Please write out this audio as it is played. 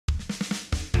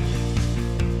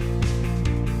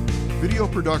Video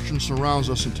production surrounds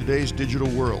us in today's digital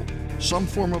world. Some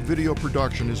form of video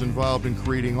production is involved in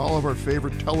creating all of our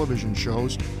favorite television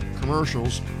shows,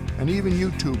 commercials, and even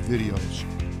YouTube videos.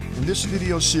 In this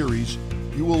video series,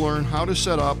 you will learn how to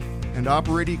set up and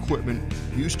operate equipment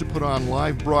used to put on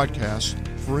live broadcasts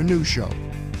for a news show.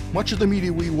 Much of the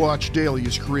media we watch daily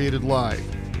is created live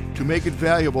to make it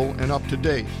valuable and up to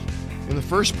date. In the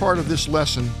first part of this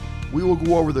lesson, we will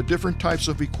go over the different types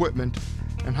of equipment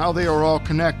and how they are all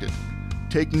connected,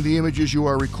 taking the images you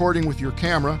are recording with your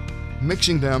camera,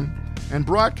 mixing them, and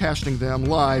broadcasting them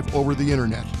live over the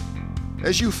internet.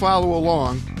 As you follow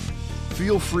along,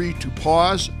 feel free to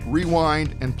pause,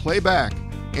 rewind, and play back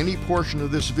any portion of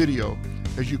this video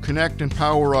as you connect and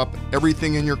power up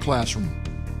everything in your classroom.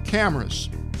 Cameras.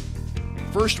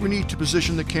 First, we need to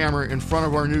position the camera in front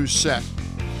of our news set.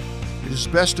 It is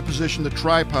best to position the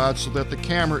tripod so that the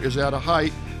camera is at a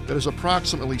height that is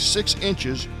approximately 6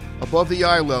 inches above the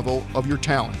eye level of your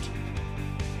talent.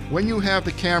 When you have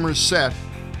the cameras set,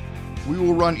 we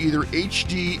will run either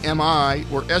HDMI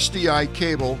or SDI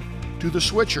cable to the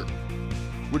switcher,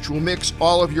 which will mix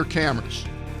all of your cameras.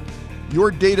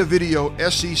 Your Datavideo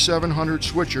SE-700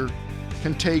 switcher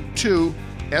can take 2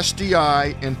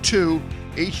 SDI and 2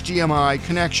 HDMI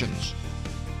connections.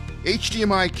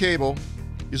 HDMI cable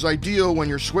is ideal when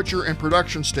your switcher and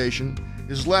production station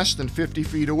is less than 50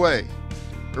 feet away,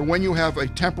 or when you have a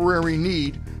temporary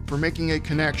need for making a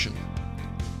connection.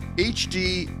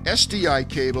 SDI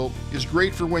cable is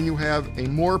great for when you have a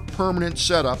more permanent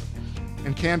setup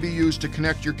and can be used to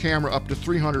connect your camera up to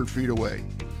 300 feet away.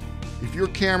 If your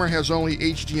camera has only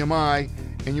HDMI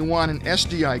and you want an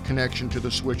SDI connection to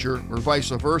the switcher, or vice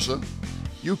versa,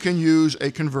 you can use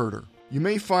a converter. You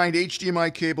may find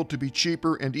HDMI cable to be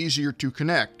cheaper and easier to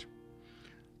connect,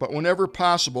 but whenever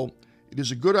possible, it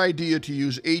is a good idea to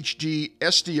use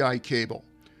SDI cable,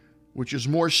 which is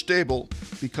more stable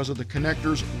because of the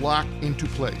connectors lock into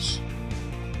place.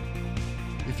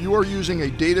 If you are using a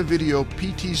Datavideo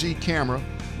PTZ camera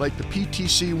like the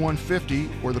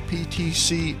PTC-150 or the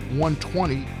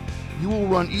PTC-120, you will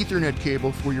run Ethernet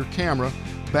cable for your camera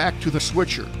back to the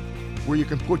switcher, where you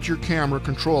can put your camera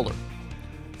controller.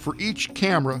 For each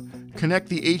camera, connect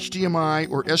the HDMI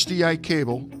or SDI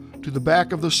cable to the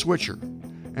back of the switcher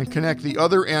and connect the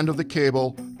other end of the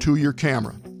cable to your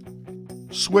camera.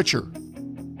 Switcher.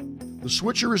 The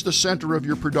switcher is the center of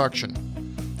your production.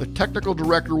 The technical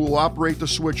director will operate the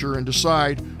switcher and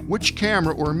decide which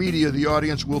camera or media the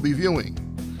audience will be viewing.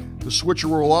 The switcher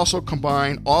will also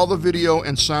combine all the video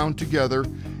and sound together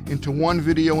into one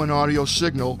video and audio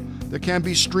signal that can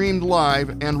be streamed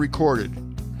live and recorded.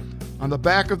 On the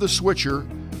back of the switcher,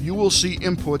 you will see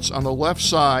inputs on the left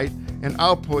side and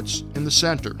outputs in the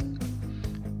center.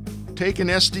 Take an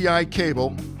SDI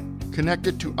cable, connect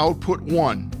it to output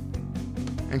 1,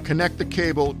 and connect the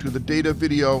cable to the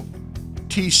Datavideo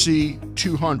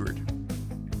TC-200.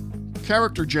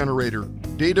 Character generator,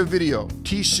 Datavideo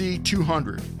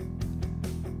TC-200.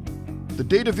 The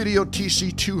Datavideo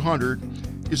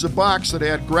TC-200 is a box that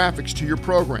adds graphics to your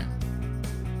program.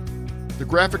 The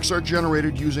graphics are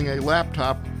generated using a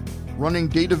laptop running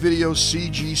Datavideo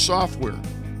CG software,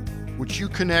 which you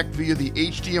connect via the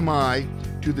HDMI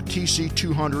to the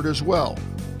TC-200 as well.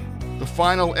 The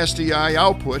final SDI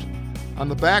output on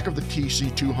the back of the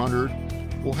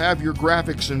TC-200 will have your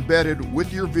graphics embedded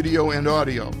with your video and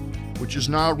audio, which is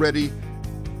now ready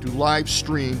to live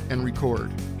stream and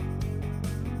record.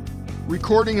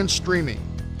 Recording and streaming.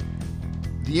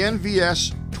 The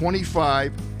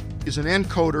NVS-25 is an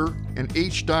encoder and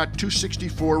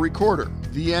H.264 recorder.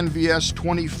 The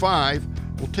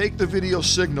NVS-25 will take the video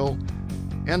signal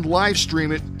and live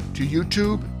stream it to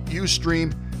YouTube,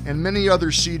 Ustream, and many other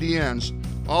CDNs,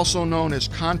 also known as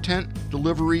Content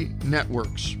Delivery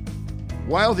Networks.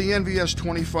 While the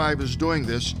NVS-25 is doing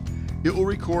this, it will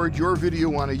record your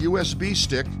video on a USB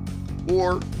stick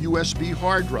or USB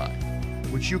hard drive,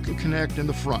 which you can connect in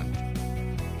the front.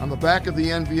 On the back of the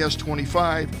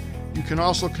NVS-25, you can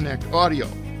also connect audio.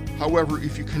 However,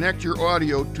 if you connect your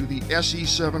audio to the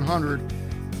SE-700,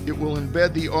 it will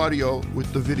embed the audio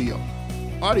with the video.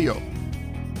 Audio.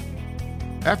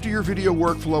 After your video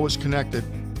workflow is connected,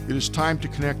 it is time to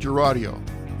connect your audio.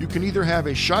 You can either have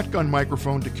a shotgun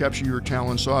microphone to capture your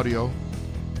talent's audio,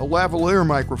 a lavalier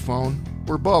microphone,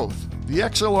 or both. The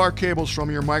XLR cables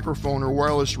from your microphone or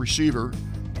wireless receiver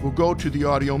will go to the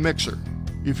audio mixer.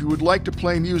 If you would like to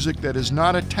play music that is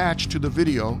not attached to the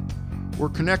video or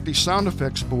connect a sound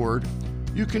effects board,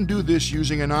 you can do this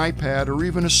using an iPad or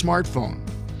even a smartphone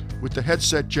with the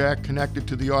headset jack connected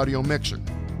to the audio mixer.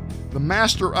 The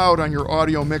master out on your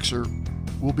audio mixer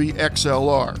will be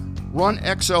XLR. Run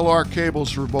XLR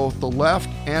cables for both the left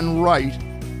and right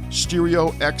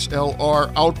stereo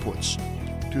XLR outputs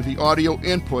to the audio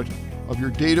input of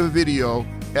your Datavideo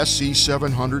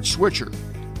SE-700 switcher,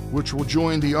 which will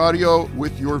join the audio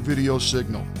with your video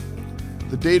signal.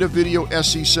 The Datavideo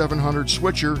SE-700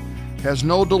 switcher has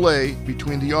no delay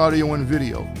between the audio and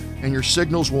video, and your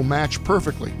signals will match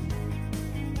perfectly.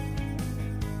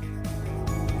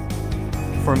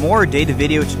 For more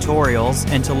Datavideo tutorials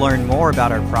and to learn more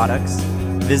about our products,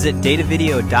 visit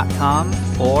datavideo.com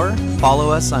or follow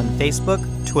us on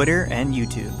Facebook, Twitter, and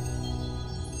YouTube.